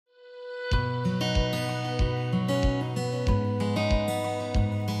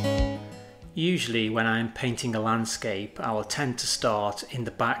Usually when I'm painting a landscape, I will tend to start in the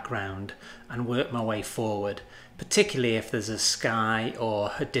background and work my way forward, particularly if there's a sky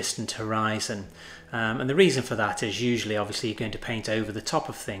or a distant horizon. And the reason for that is usually obviously you're going to paint over the top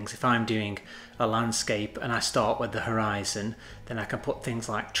of things. If I'm doing a landscape and I start with the horizon, then I can put things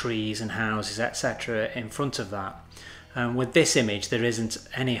like trees and houses, etc. in front of that. With this image there isn't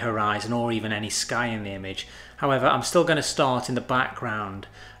any horizon or even any sky in the image. However, I'm still going to start in the background,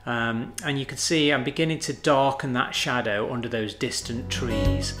 and you can see I'm beginning to darken that shadow under those distant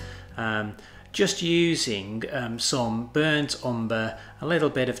trees. Just using some burnt umber, a little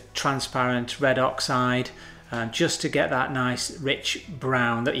bit of transparent red oxide, just to get that nice rich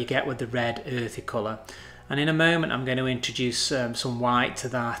brown that you get with the red earthy colour. And in a moment I'm going to introduce some white to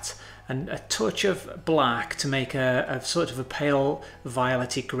that and a touch of black to make a sort of a pale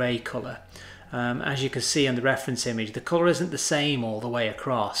violety grey colour. As you can see on the reference image, the colour isn't the same all the way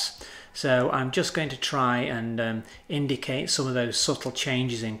across. So I'm just going to try and indicate some of those subtle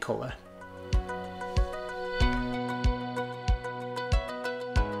changes in colour.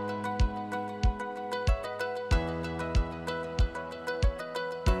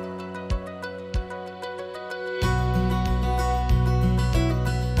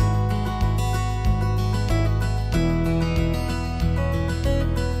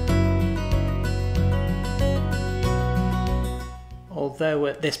 Although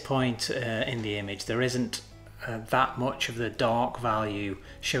at this point in the image there isn't that much of the dark value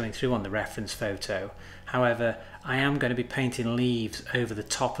showing through on the reference photo, however I am going to be painting leaves over the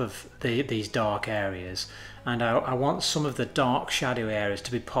top of these dark areas, and I want some of the dark shadow areas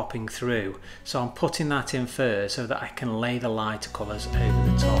to be popping through, so I'm putting that in first so that I can lay the lighter colours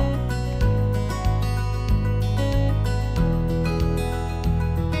over the top.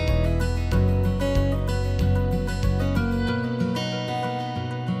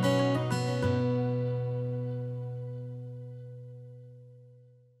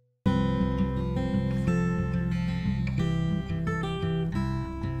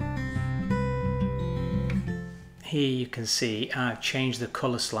 Here you can see I've changed the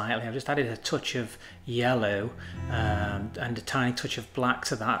colour slightly. I've just added a touch of yellow and a tiny touch of black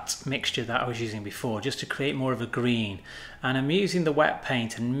to that mixture that I was using before, just to create more of a green. And I'm using the wet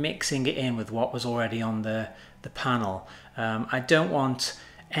paint and mixing it in with what was already on the panel. I don't want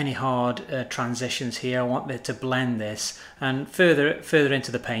any hard transitions here. I want it to blend this, and further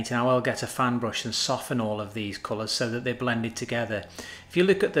into the painting I will get a fan brush and soften all of these colours so that they're blended together. If you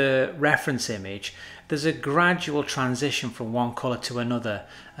look at the reference image, there's a gradual transition from one colour to another.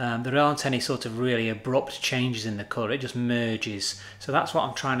 There aren't any sort of really abrupt changes in the colour, it just merges. So that's what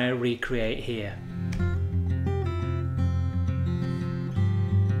I'm trying to recreate here.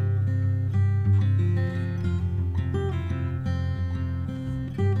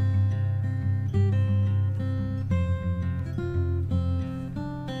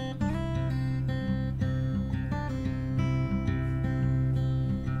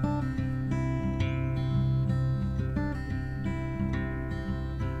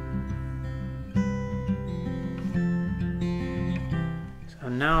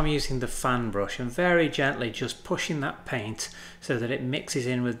 Now I'm using the fan brush and very gently just pushing that paint so that it mixes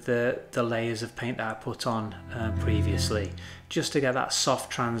in with the layers of paint that I put on previously, just to get that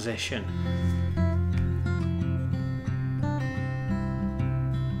soft transition.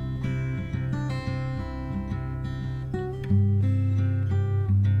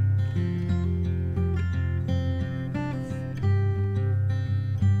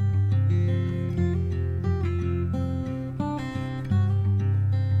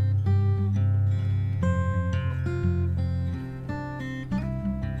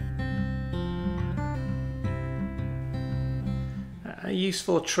 A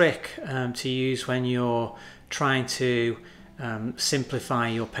useful trick to use when you're trying to simplify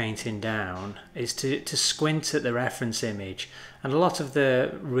your painting down is to squint at the reference image, and a lot of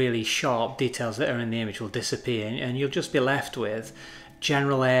the really sharp details that are in the image will disappear, and you'll just be left with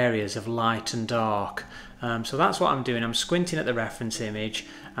general areas of light and dark. So that's what I'm doing. I'm squinting at the reference image,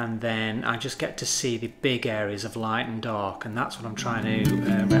 and then I just get to see the big areas of light and dark, and that's what I'm trying to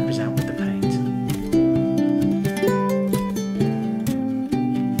represent with the paint.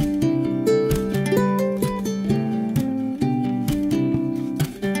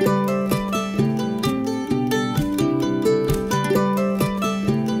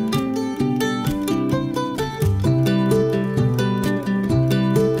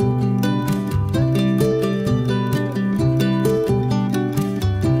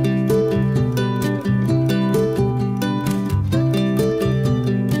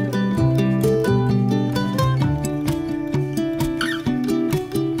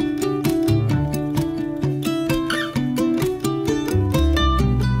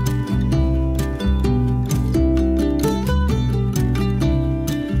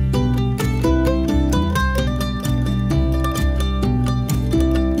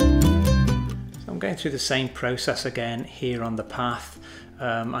 going through the same process again here on the path.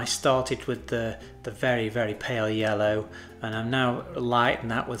 I started with the very, very pale yellow, and I'm now lighting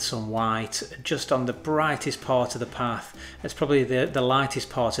that with some white just on the brightest part of the path. It's probably the lightest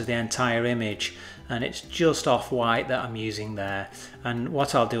part of the entire image, and it's just off white that I'm using there. And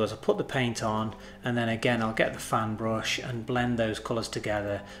what I'll do is I'll put the paint on, and then again I'll get the fan brush and blend those colours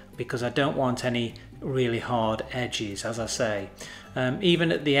together, because I don't want any really hard edges, as I say.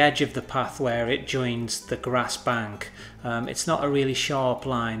 Even at the edge of the path where it joins the grass bank, it's not a really sharp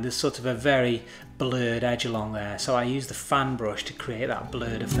line. There's sort of a very blurred edge along there, so I use the fan brush to create that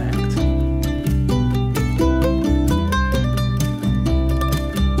blurred effect.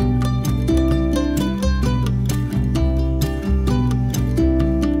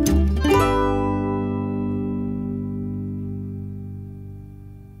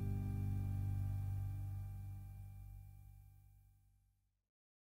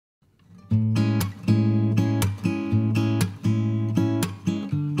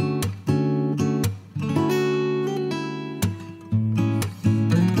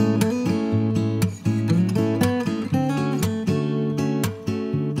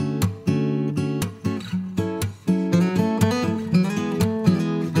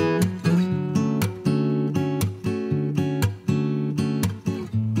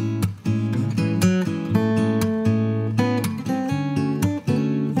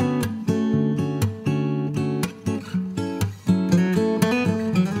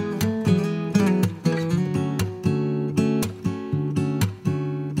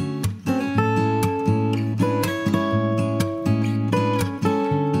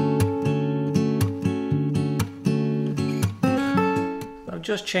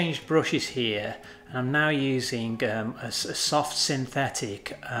 Just changed brushes here, and I'm now using a soft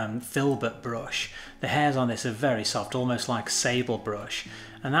synthetic filbert brush. The hairs on this are very soft, almost like a sable brush,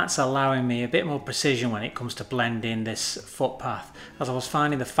 and that's allowing me a bit more precision when it comes to blending this footpath, as I was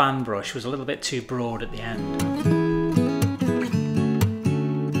finding the fan brush was a little bit too broad at the end.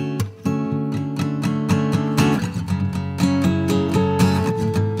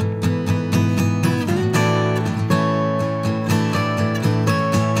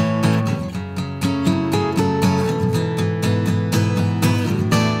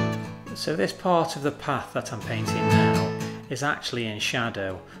 So this part of the path that I'm painting now is actually in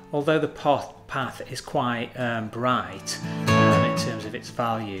shadow, although the path is quite bright in terms of its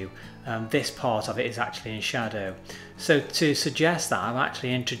value. This part of it is actually in shadow. So to suggest that, I've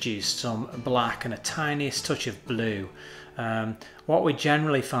actually introduced some black and a tiniest touch of blue. What we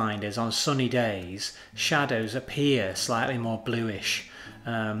generally find is on sunny days, shadows appear slightly more bluish.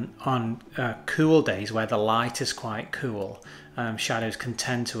 On cool days where the light is quite cool, shadows can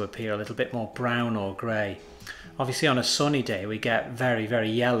tend to appear a little bit more brown or grey. Obviously on a sunny day we get very, very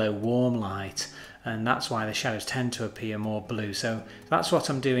yellow warm light, and that's why the shadows tend to appear more blue. So that's what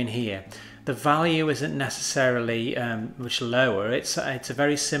I'm doing here. The value isn't necessarily much lower. It's a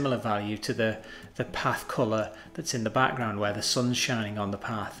very similar value to the path colour that's in the background where the sun's shining on the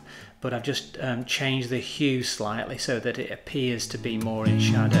path, but I've just changed the hue slightly so that it appears to be more in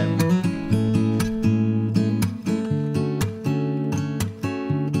shadow.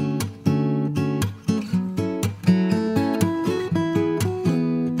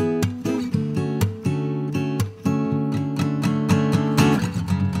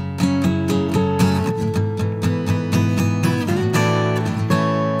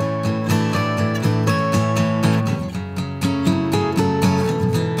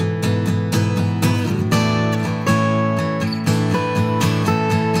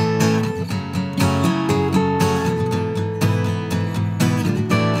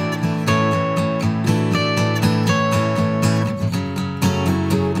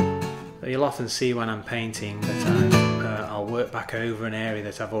 You'll often see when I'm painting that I'll work back over an area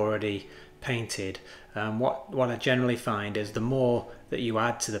that I've already painted. What I generally find is the more that you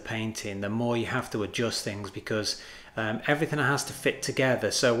add to the painting, the more you have to adjust things, because everything has to fit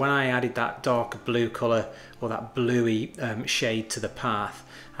together. So when I added that darker blue colour, or that bluey shade to the path,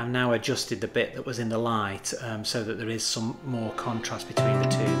 I've now adjusted the bit that was in the light so that there is some more contrast between the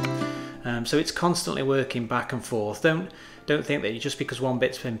two. So it's constantly working back and forth. Don't think that just because one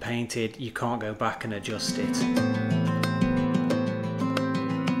bit's been painted you can't go back and adjust it.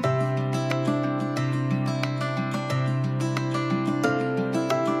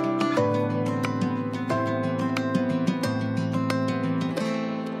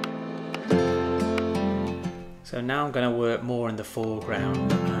 So now I'm going to work more in the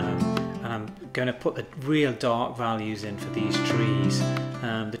foreground, and I'm going to put the real dark values in for these trees.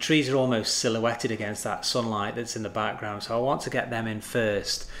 The trees are almost silhouetted against that sunlight that's in the background, so I want to get them in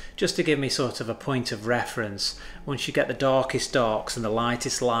first, just to give me sort of a point of reference. Once you get the darkest darks and the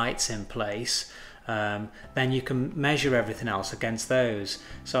lightest lights in place, then you can measure everything else against those.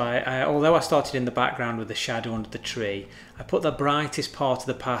 So although I started in the background with the shadow under the tree, I put the brightest part of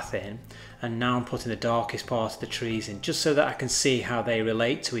the path in, and now I'm putting the darkest part of the trees in, just so that I can see how they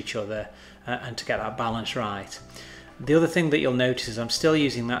relate to each other and to get that balance right. The other thing that you'll notice is I'm still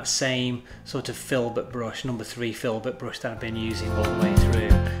using that same sort of filbert brush, number 3 filbert brush that I've been using all the way through.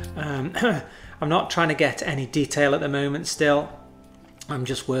 I'm not trying to get any detail at the moment still. I'm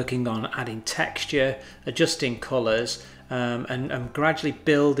just working on adding texture, adjusting colours, and I'm gradually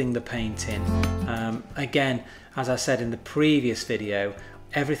building the painting. Again, as I said in the previous video,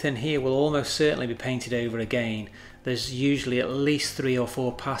 everything here will almost certainly be painted over again. There's usually at least 3 or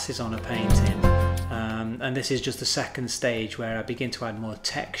 4 passes on a painting. And this is just the second stage where I begin to add more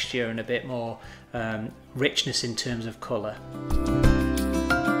texture and a bit more richness in terms of colour.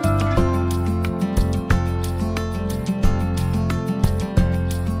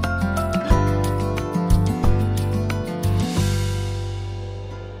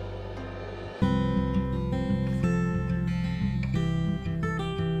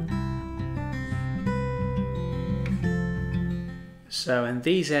 So in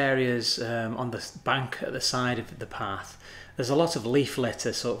these areas on the bank at the side of the path, there's a lot of leaf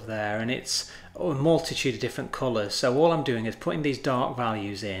litter sort of there, and it's a multitude of different colours. So all I'm doing is putting these dark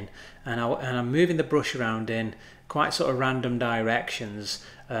values in, and I'm moving the brush around in quite sort of random directions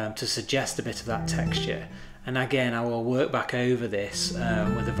to suggest a bit of that texture. And again, I will work back over this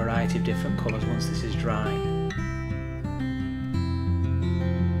with a variety of different colours once this is dry.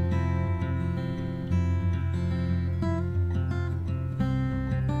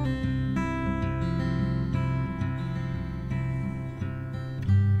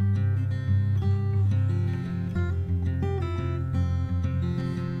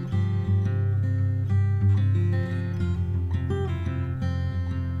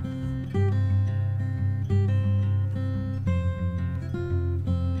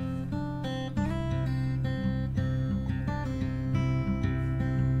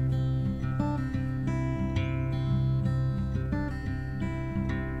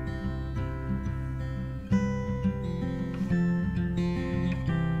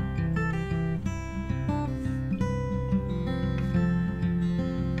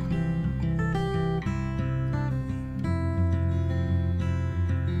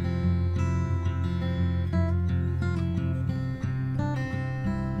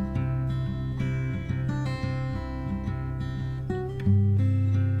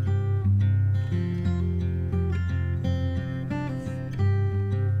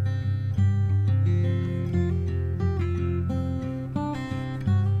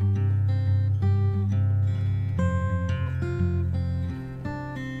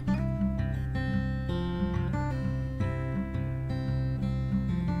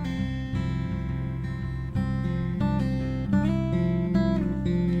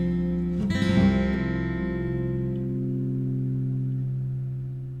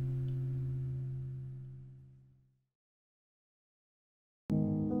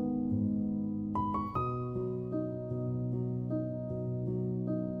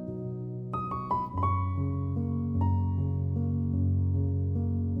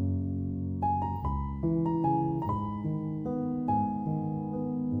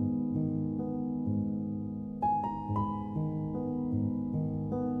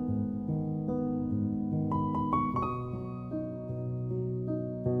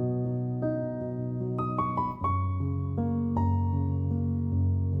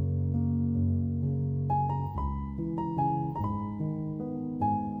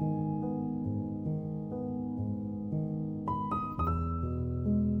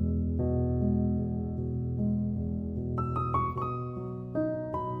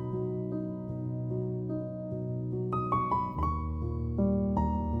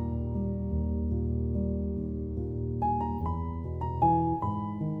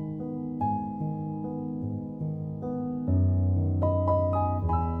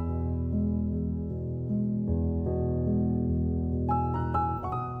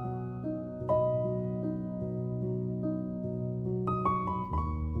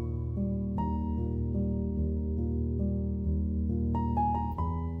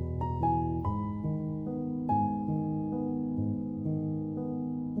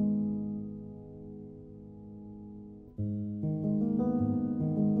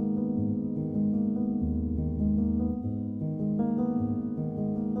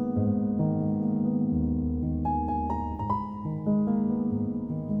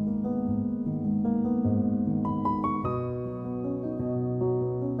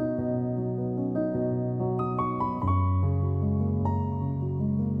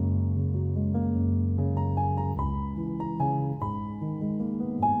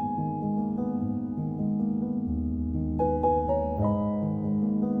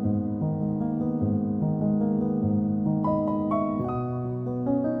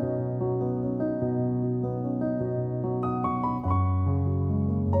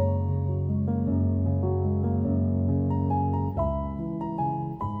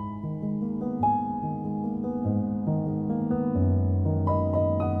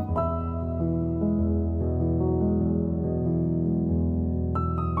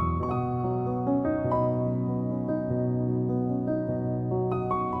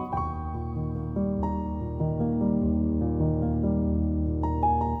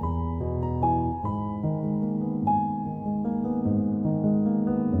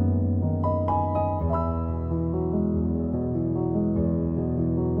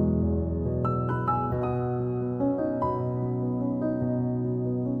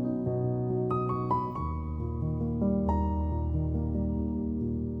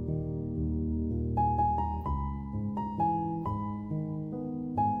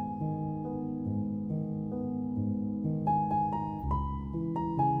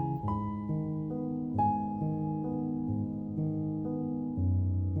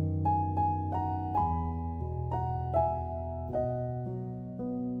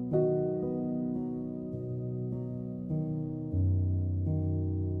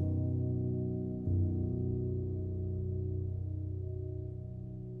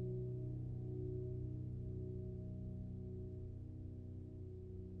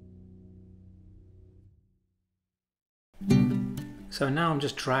 So now I'm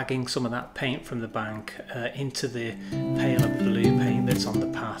just dragging some of that paint from the bank into the paler blue paint that's on the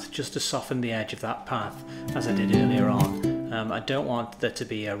path, just to soften the edge of that path as I did earlier on. I don't want there to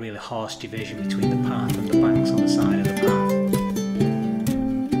be a really harsh division between the path and the banks on the side of the path.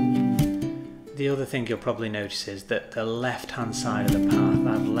 The other thing you'll probably notice is that the left hand side of the path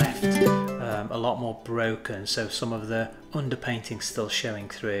I've left a lot more broken, so some of the underpainting still showing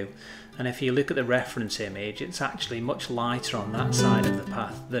through. And if you look at the reference image, it's actually much lighter on that side of the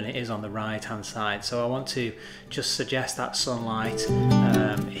path than it is on the right hand side. So I want to just suggest that sunlight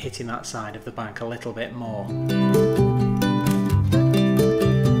hitting that side of the bank a little bit more.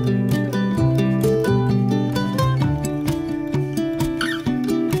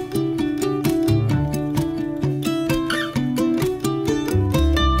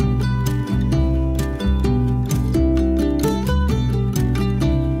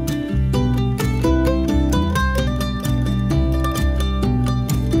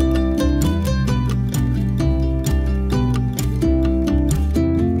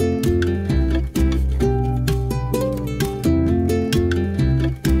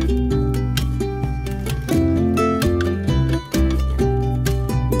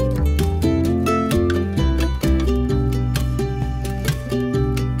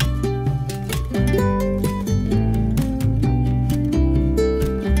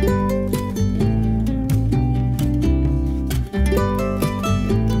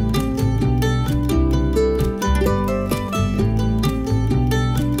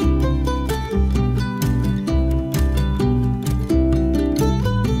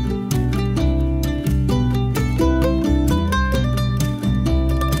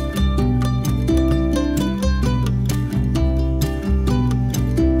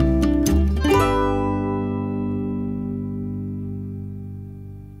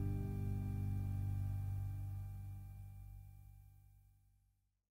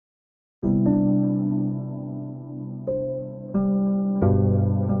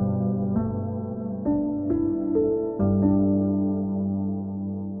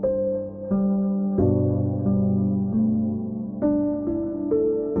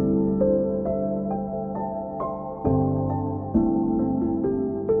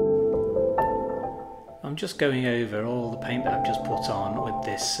 I'm just going over all the paint that I've just put on with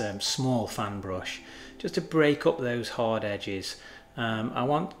this small fan brush, just to break up those hard edges. I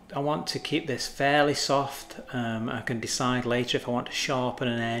want to keep this fairly soft. I can decide later if I want to sharpen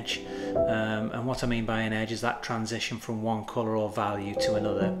an edge, and what I mean by an edge is that transition from one colour or value to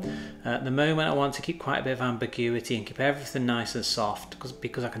another. At the moment I want to keep quite a bit of ambiguity and keep everything nice and soft,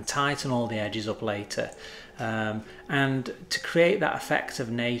 because I can tighten all the edges up later. And to create that effect of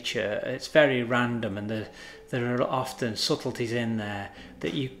nature, it's very random, and there are often subtleties in there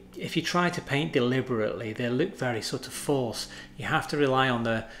that if you try to paint deliberately, they look very sort of false. You have to rely on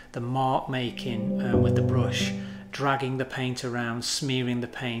the mark making with the brush, dragging the paint around, smearing the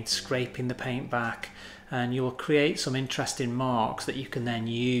paint, scraping the paint back, and you will create some interesting marks that you can then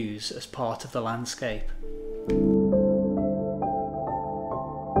use as part of the landscape.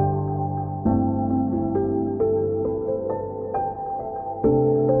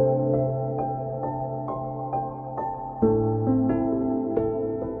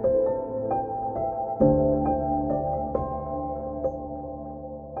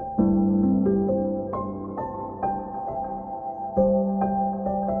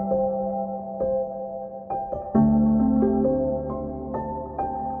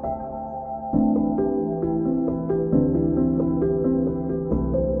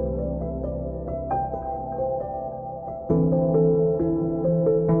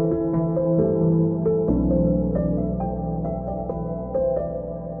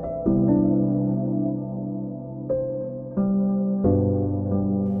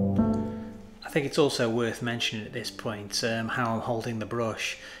 I think it's also worth mentioning at this point how I'm holding the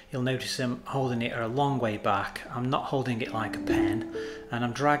brush. You'll notice I'm holding it a long way back. I'm not holding it like a pen, and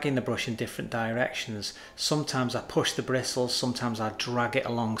I'm dragging the brush in different directions. Sometimes I push the bristles, sometimes I drag it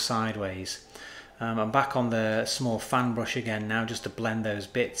along sideways. I'm back on the small fan brush again now, just to blend those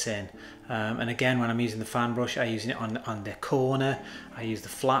bits in. And again, when I'm using the fan brush, I use it on the corner, I use the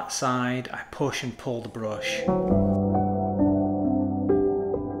flat side, I push and pull the brush.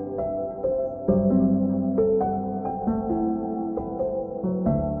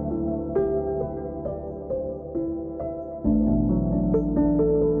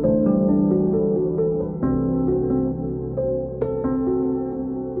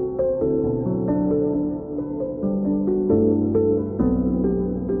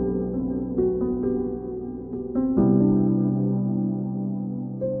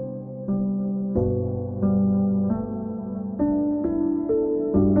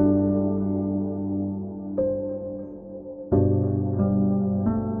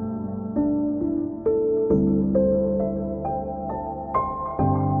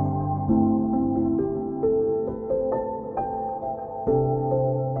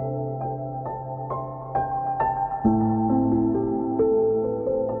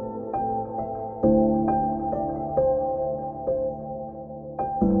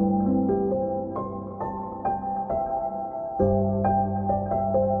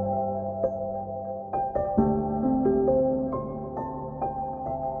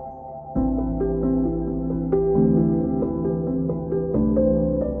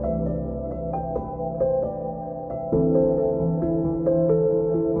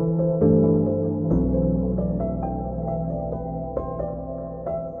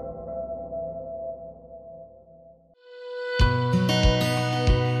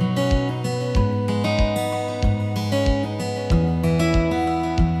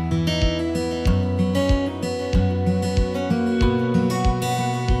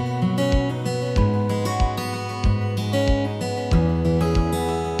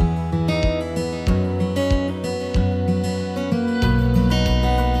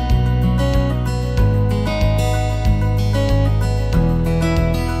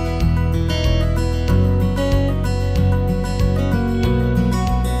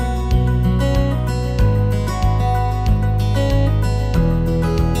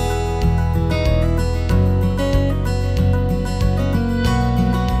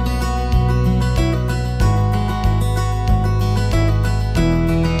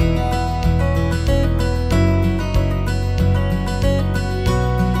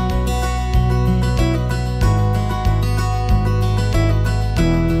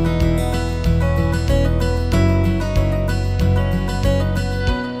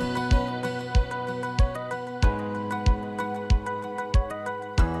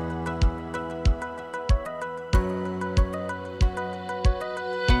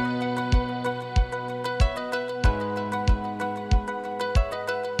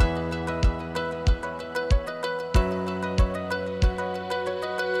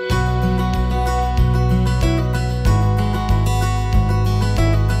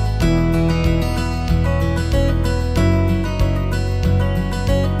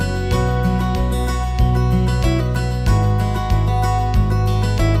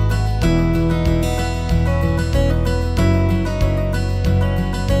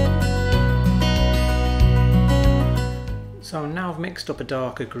 have mixed up a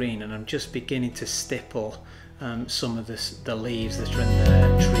darker green, and I'm just beginning to stipple some of the leaves that are in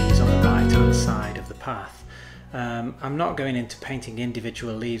the trees on the right hand side of the path. I'm not going into painting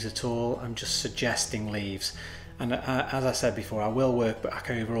individual leaves at all, I'm just suggesting leaves, and as I said before, I will work back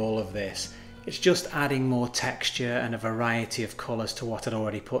over all of this. It's just adding more texture and a variety of colours to what I'd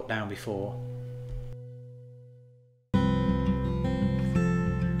already put down before.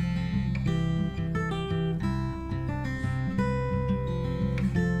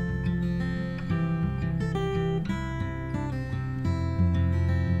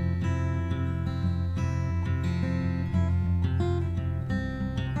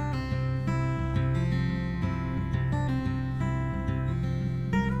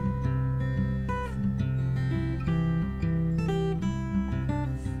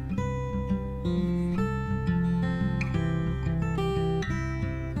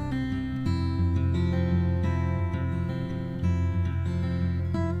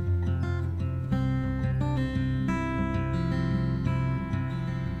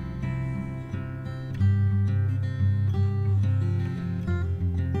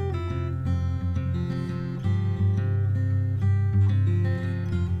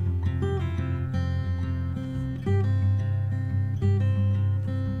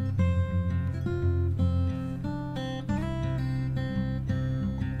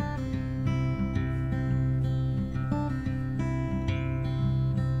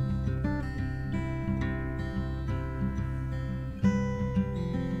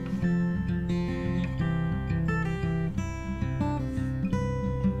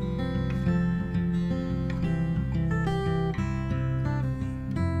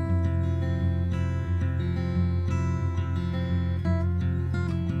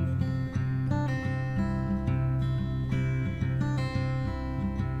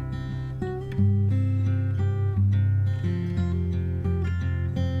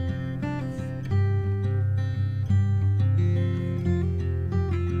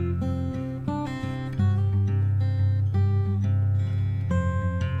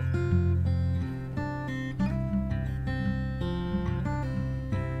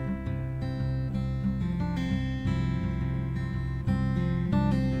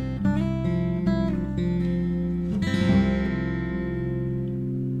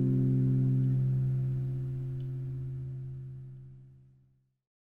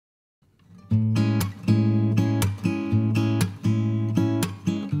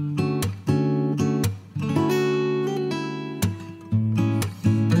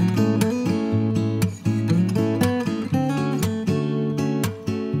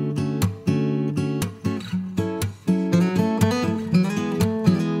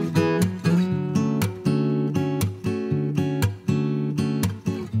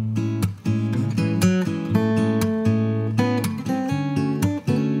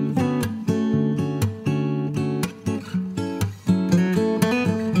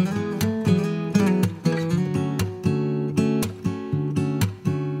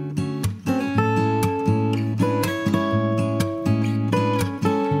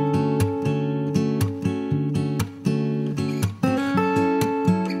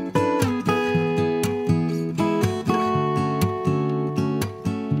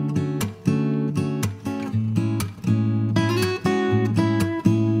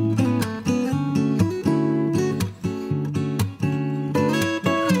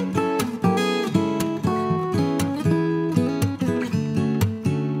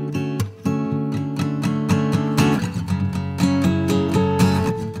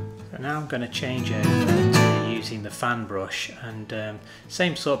 going to change over to using the fan brush, and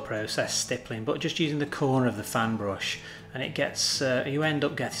same sort of process, stippling, but just using the corner of the fan brush, and it gets you end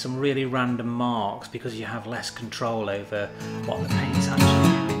up getting some really random marks because you have less control over what the paint's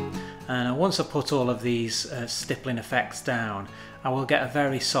actually doing. And once I put all of these stippling effects down, I will get a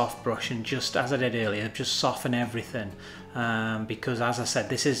very soft brush and, just as I did earlier, just soften everything, because as I said,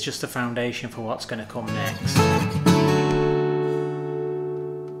 this is just a foundation for what's going to come next.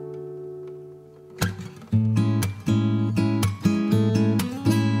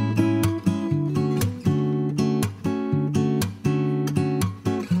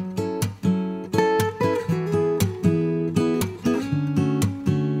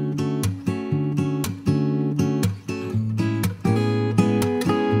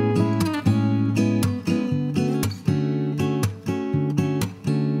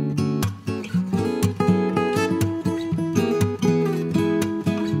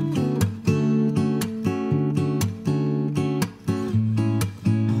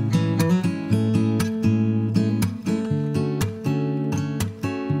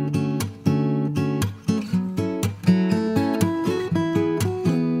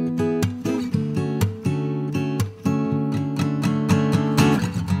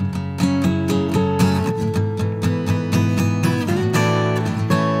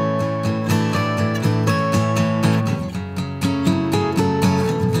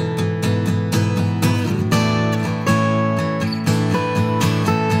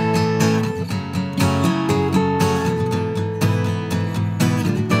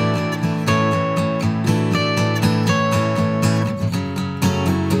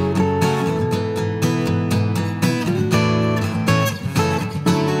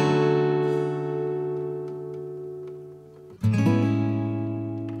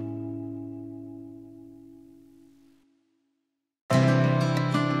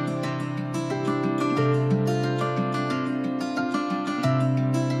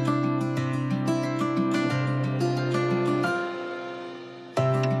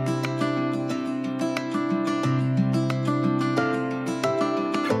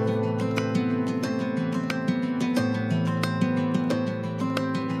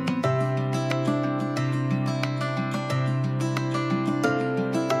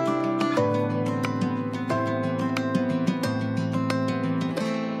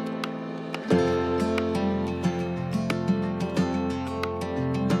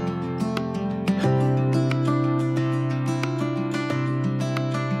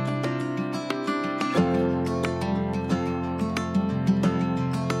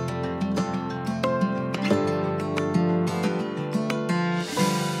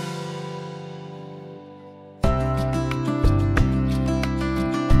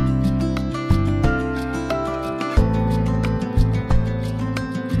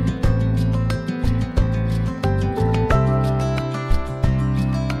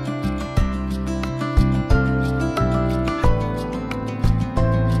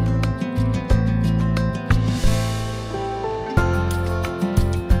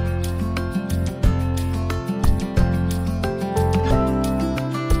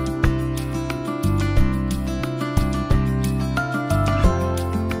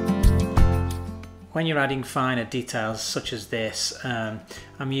 When you're adding finer details such as this,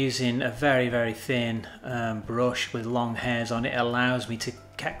 I'm using a very thin brush with long hairs on it. It allows me to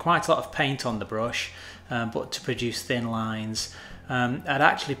get quite a lot of paint on the brush, but to produce thin lines. I'd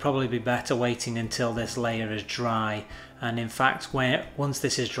actually probably be better waiting until this layer is dry, and in fact once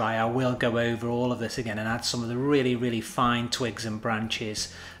this is dry I will go over all of this again and add some of the really fine twigs and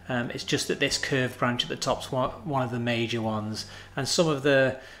branches. It's just that this curved branch at the top's one of the major ones, and some of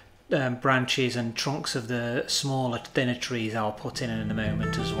the branches and trunks of the smaller, thinner trees I'll put in a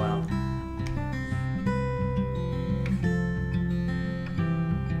moment as well.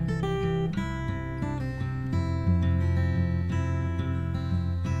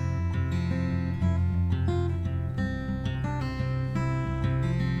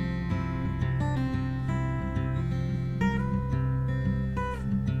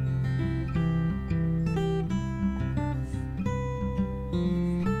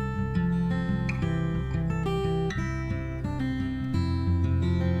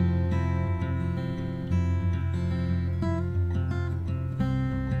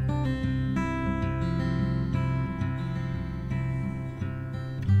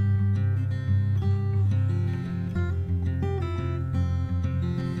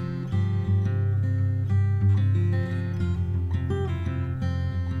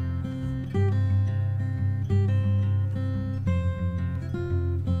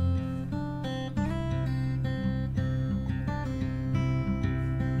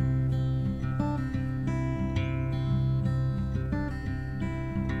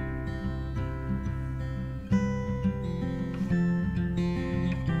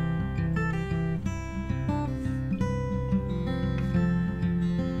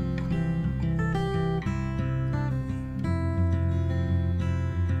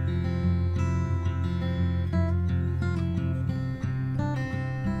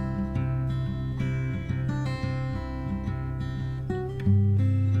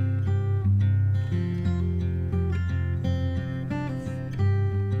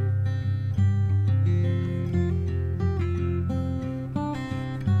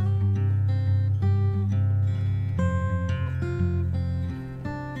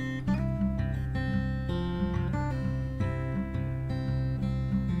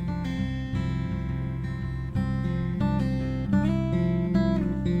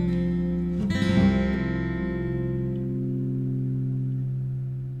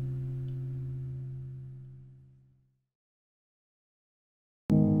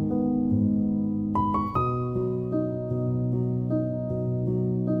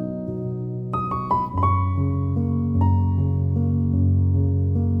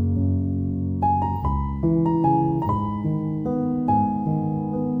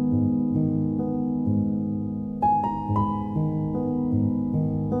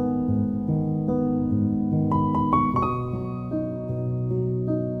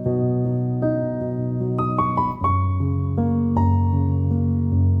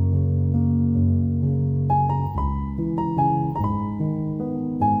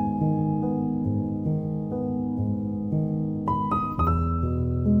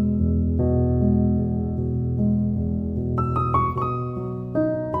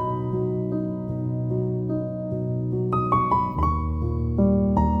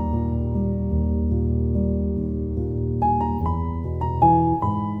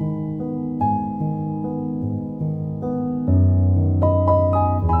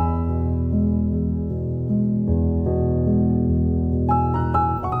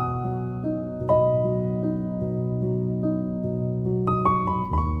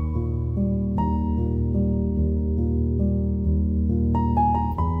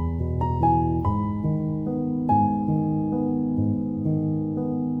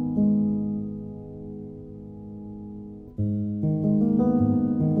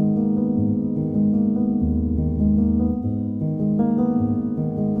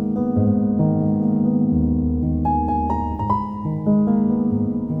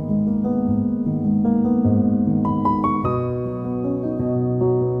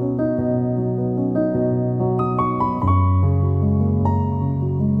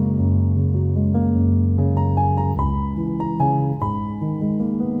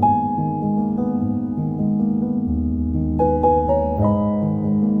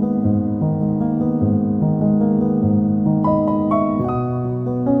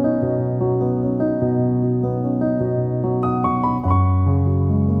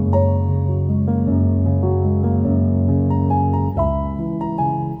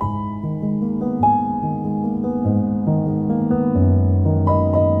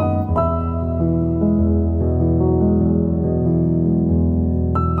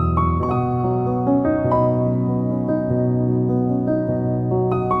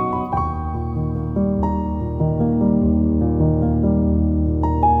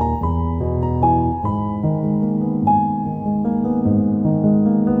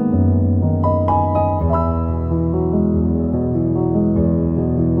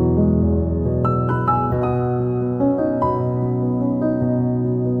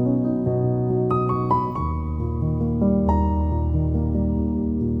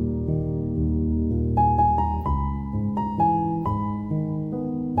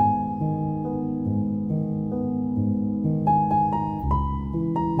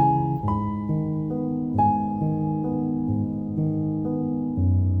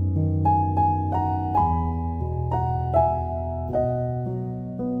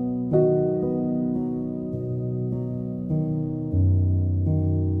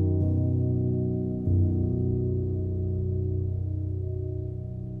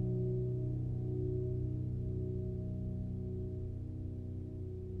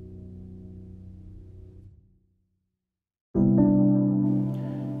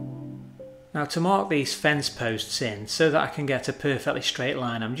 Now to mark these fence posts in so that I can get a perfectly straight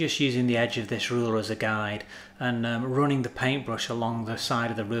line, I'm just using the edge of this ruler as a guide and running the paintbrush along the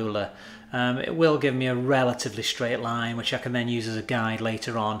side of the ruler. It will give me a relatively straight line which I can then use as a guide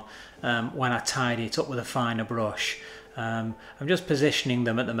later on when I tidy it up with a finer brush. I'm just positioning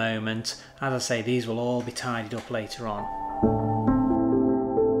them at the moment. As I say, these will all be tidied up later on.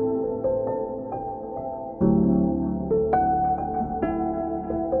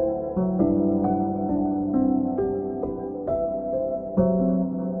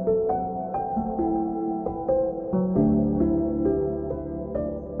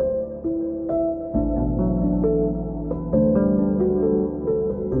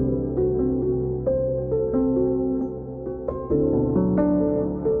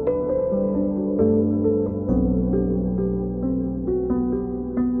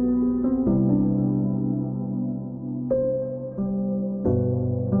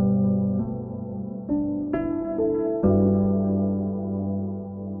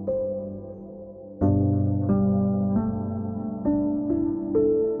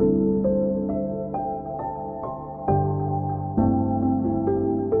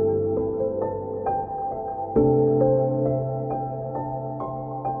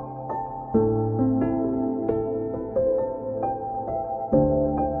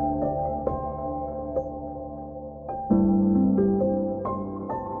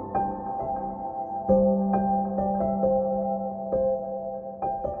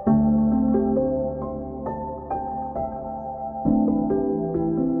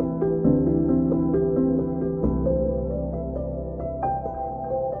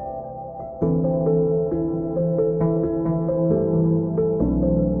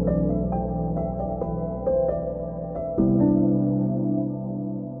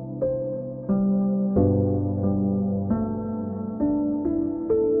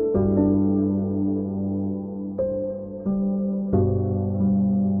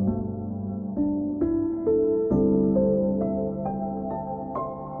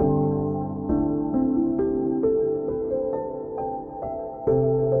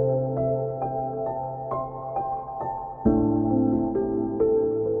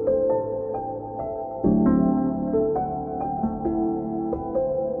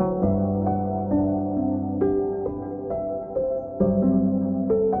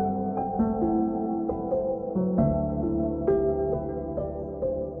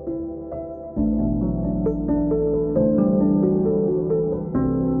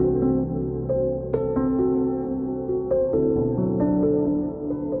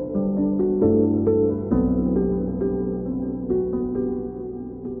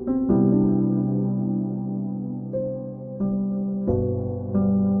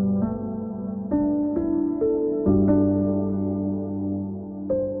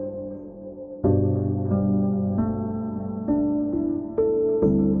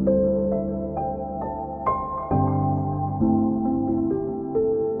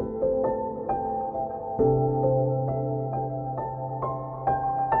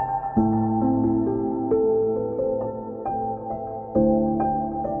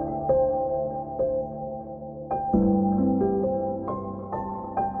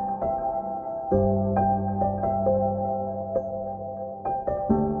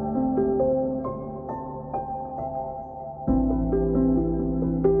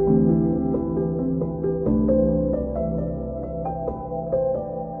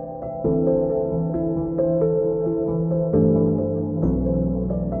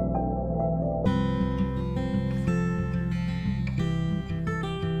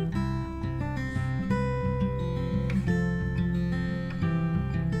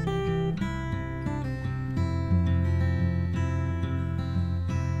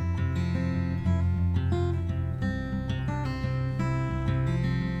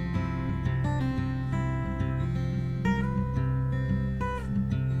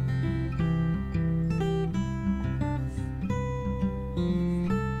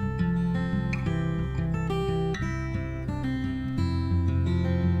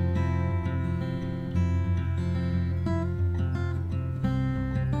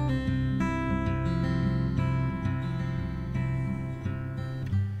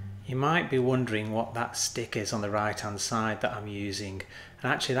 You might be wondering what that stick is on the right hand side that I'm using,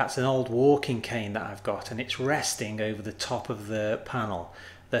 and actually that's an old walking cane that I've got, and it's resting over the top of the panel.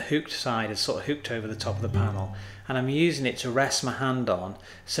 The hooked side is sort of hooked over the top of the panel, and I'm using it to rest my hand on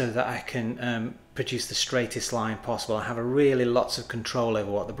so that I can produce the straightest line possible. I have really lots of control over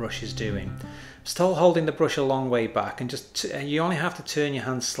what the brush is doing. Still holding the brush a long way back, and just you only have to turn your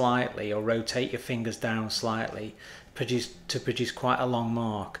hand slightly or rotate your fingers down slightly produce quite a long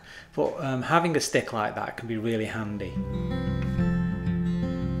mark. But having a stick like that can be really handy.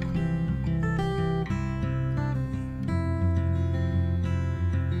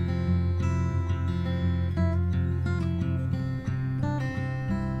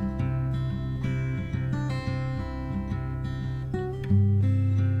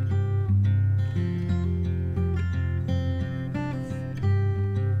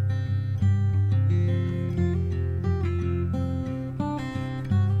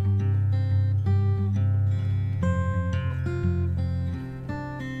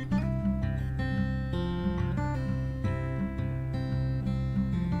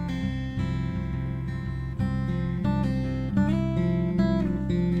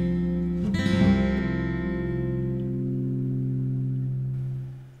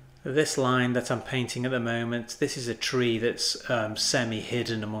 This line that I'm painting at the moment, this is a tree that's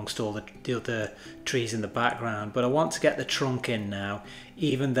semi-hidden amongst all the other trees in the background, but I want to get the trunk in now,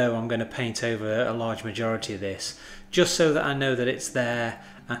 even though I'm going to paint over a large majority of this, just so that I know that it's there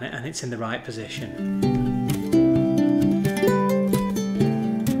and it's in the right position.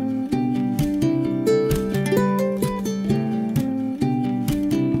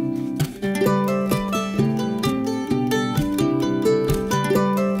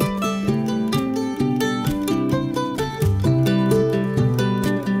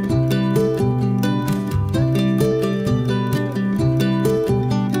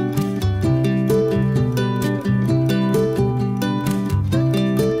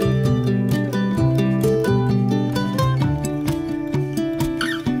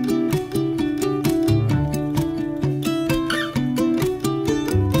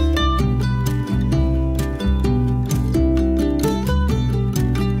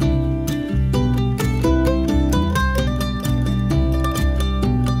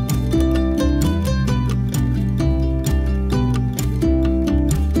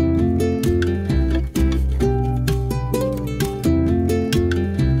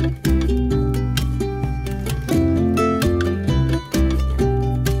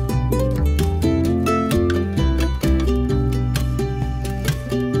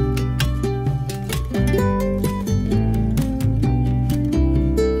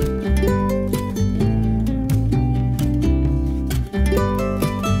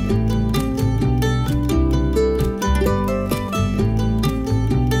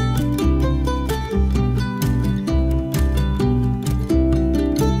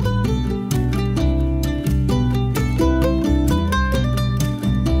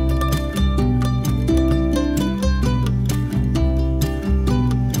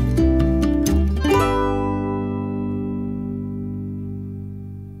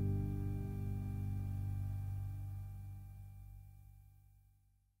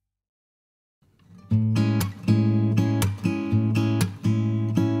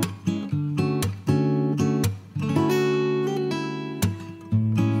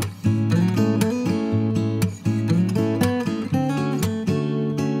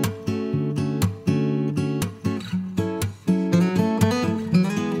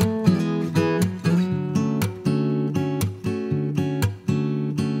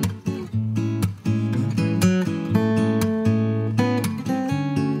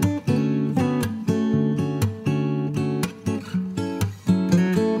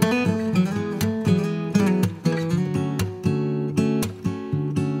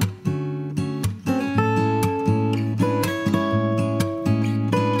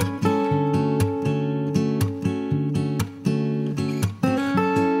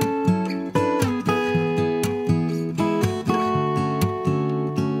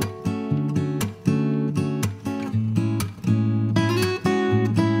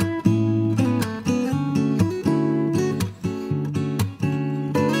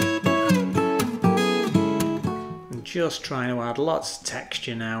 Just trying to add lots of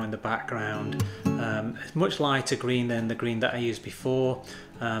texture now in the background. It's much lighter green than the green that I used before,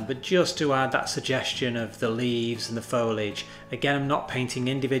 but just to add that suggestion of the leaves and the foliage. Again, I'm not painting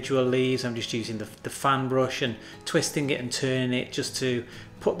individual leaves, I'm just using the fan brush and twisting it and turning it just to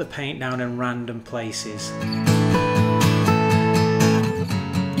put the paint down in random places.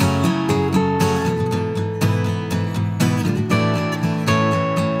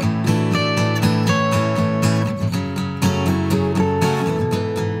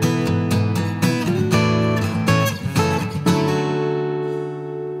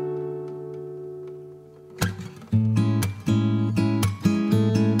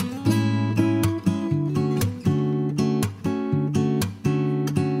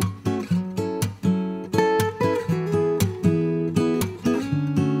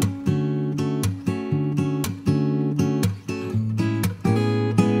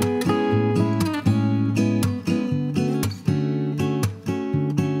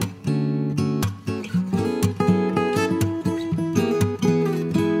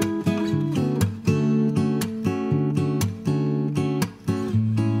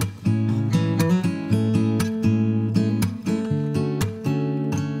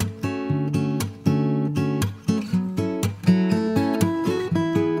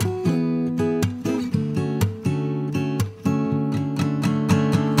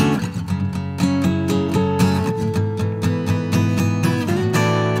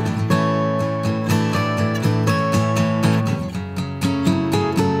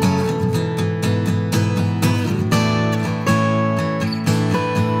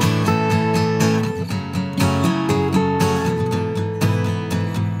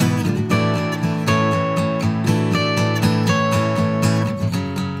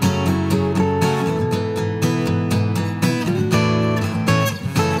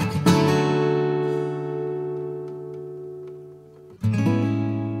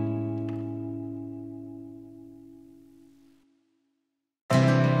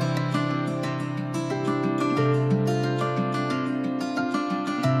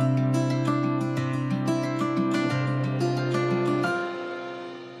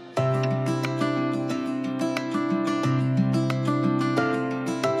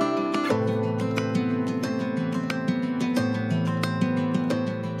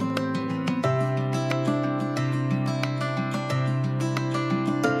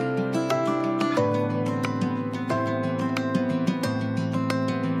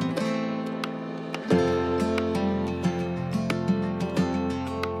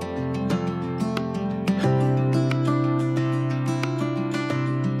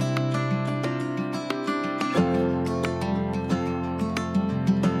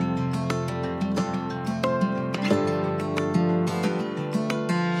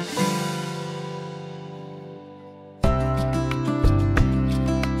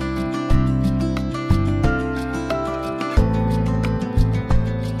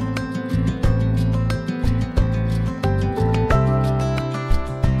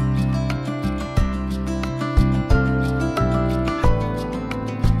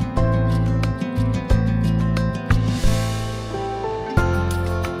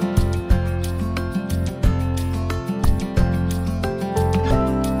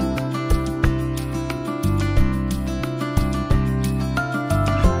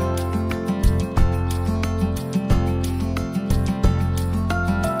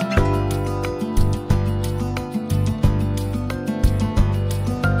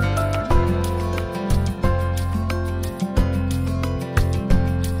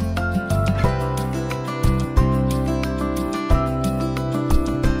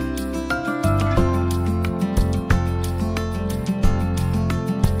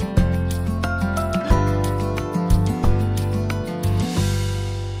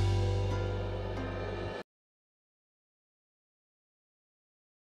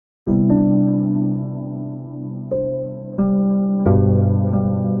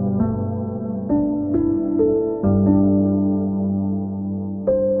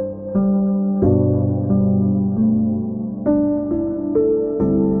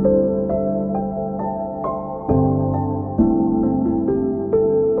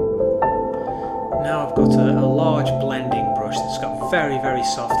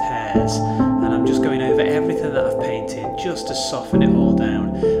 soft hairs, and I'm just going over everything that I've painted just to soften it all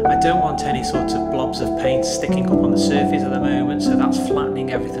down. I don't want any sort of blobs of paint sticking up on the surface at the moment, so that's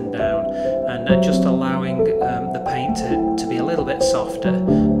flattening everything down and just allowing the paint to be a little bit softer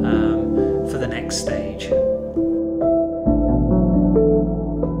for the next stage.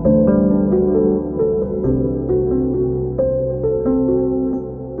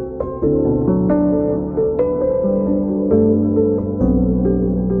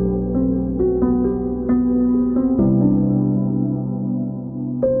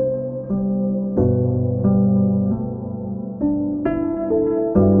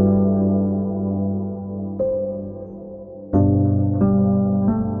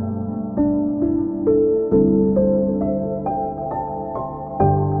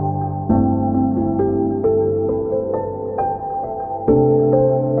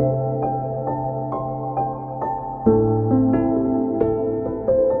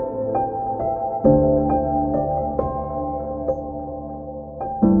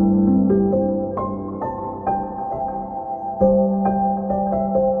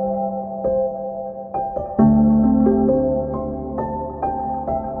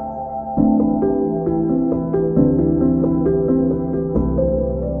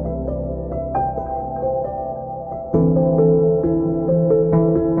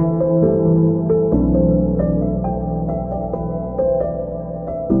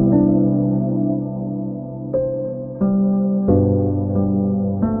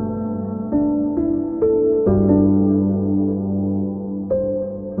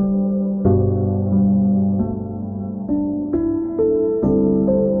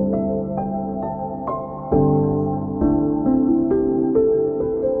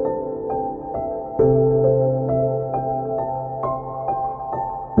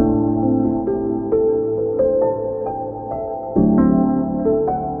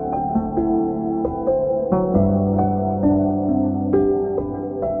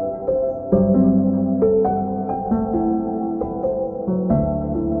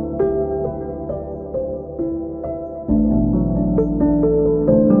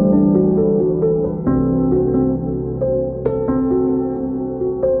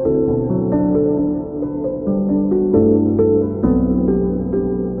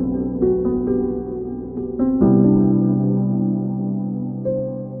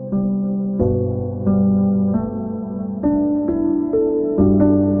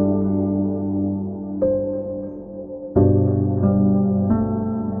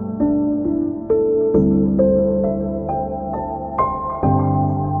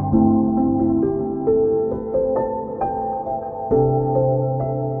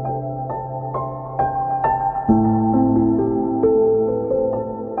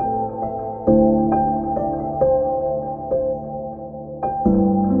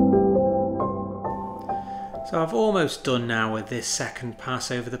 So I've almost done now with this second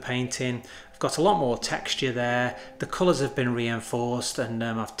pass over the painting. I've got a lot more texture there, the colours have been reinforced, and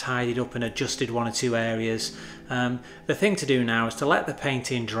I've tidied up and adjusted one or two areas. The thing to do now is to let the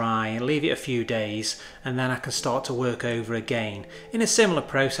painting dry and leave it a few days, and then I can start to work over again in a similar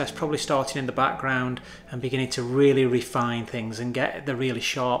process, probably starting in the background and beginning to really refine things and get the really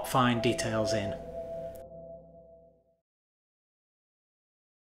sharp, fine details in.